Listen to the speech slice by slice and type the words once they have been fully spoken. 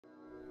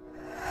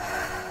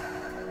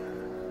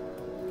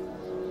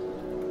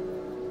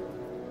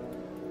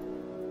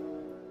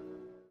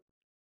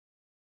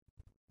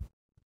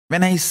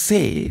When I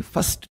say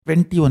first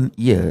 21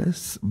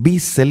 years, be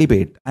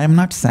celibate, I am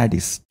not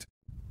sadist.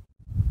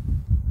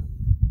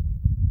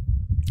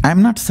 I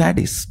am not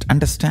sadist,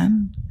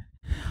 understand?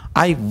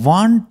 I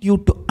want you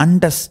to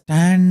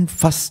understand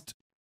first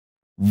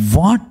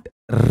what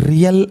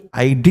real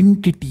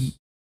identity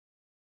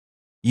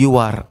you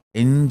are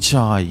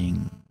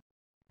enjoying.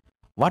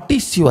 What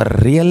is your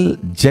real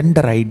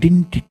gender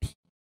identity?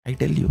 I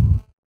tell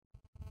you.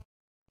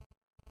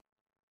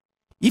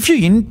 If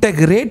you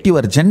integrate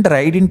your gender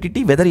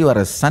identity, whether you are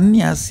a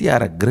Sanyasi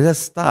or a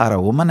grehasta or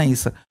a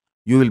womanizer,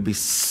 you will be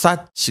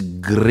such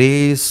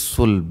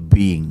graceful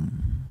being.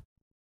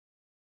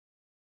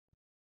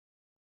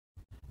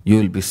 You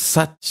will be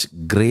such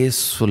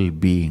graceful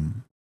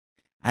being.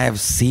 I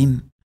have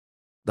seen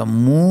the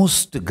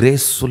most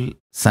graceful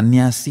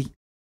Sanyasi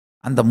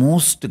and the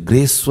most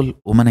graceful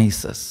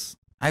womanizers.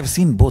 I have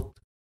seen both.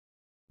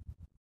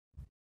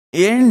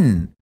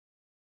 And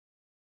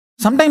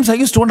sometimes I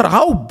used to wonder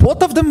how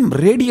both of them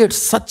radiate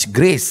such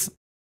grace.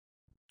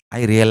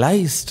 I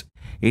realized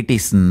it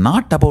is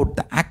not about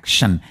the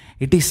action.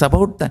 It is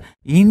about the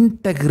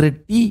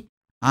integrity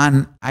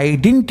and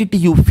identity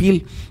you feel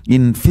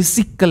in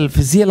physical,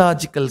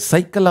 physiological,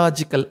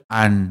 psychological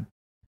and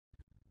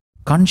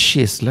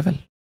conscious level.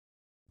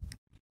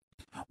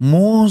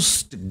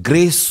 Most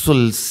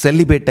graceful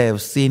celibate I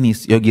have seen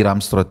is Yogi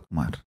Ramsurat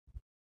Kumar.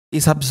 He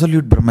is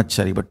absolute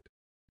Brahmachari, but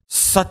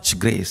such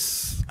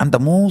grace. And the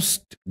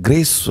most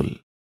graceful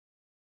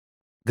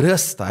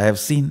grehasta I have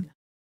seen,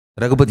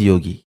 Raghupathi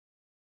Yogi.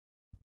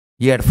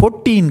 He had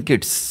 14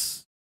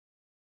 kids,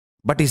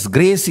 but his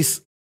grace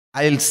is,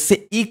 I will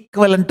say,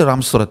 equivalent to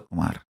Ramsurat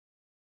Kumar.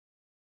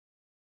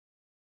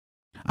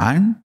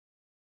 And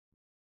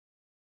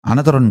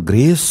another one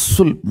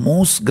graceful,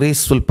 most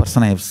graceful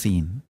person I have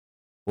seen,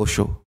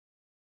 Osho.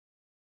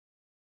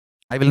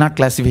 I will not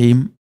classify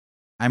him.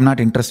 I am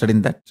not interested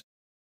in that.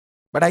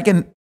 But I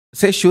can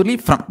say surely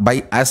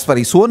as per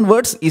his own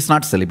words, he is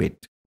not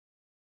celibate.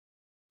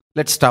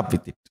 Let's stop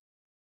with it.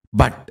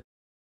 But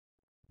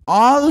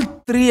all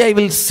three I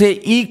will say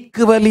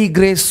equally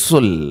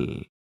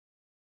graceful.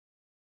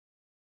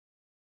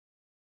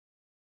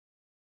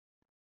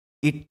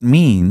 It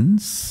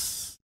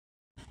means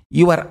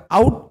your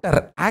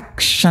outer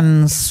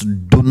actions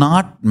do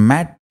not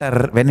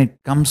matter when it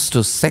comes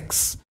to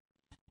sex.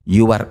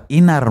 Your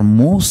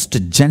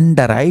innermost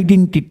gender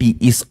identity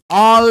is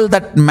all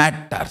that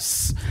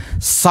matters.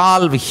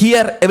 Solve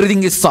here,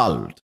 everything is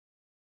solved.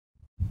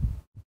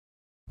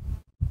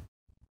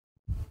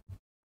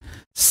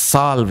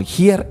 Solve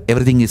here,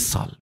 everything is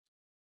solved.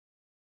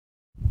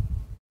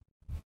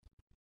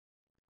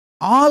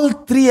 All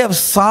three have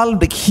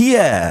solved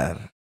here.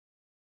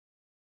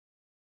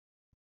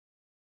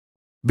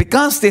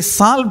 Because they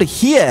solved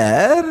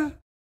here,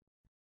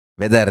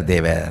 whether they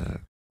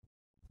were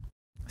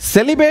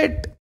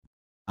celibate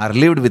or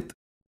lived with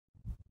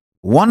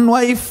one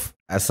wife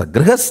as a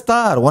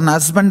grehasta or one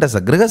husband as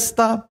a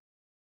grehasta.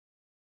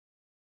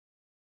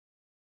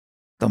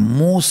 The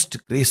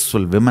most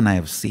graceful women I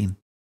have seen,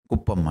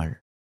 Kuppamal,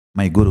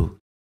 my guru.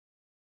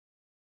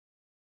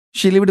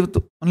 She lived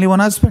with only one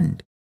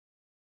husband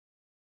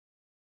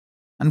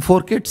and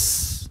 4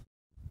 kids.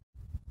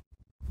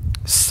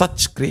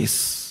 Such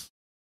grace.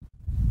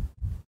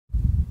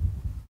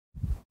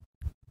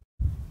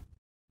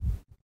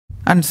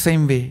 And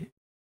same way,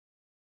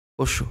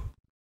 Osho.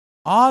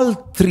 All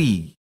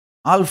 3,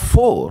 all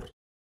 4,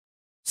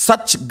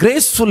 such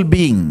graceful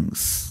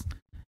beings,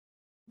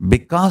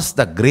 because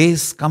the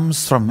grace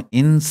comes from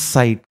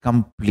inside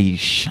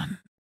completion.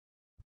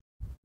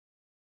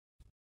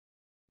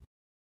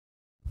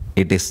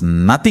 It is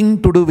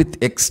nothing to do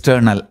with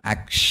external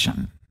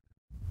action.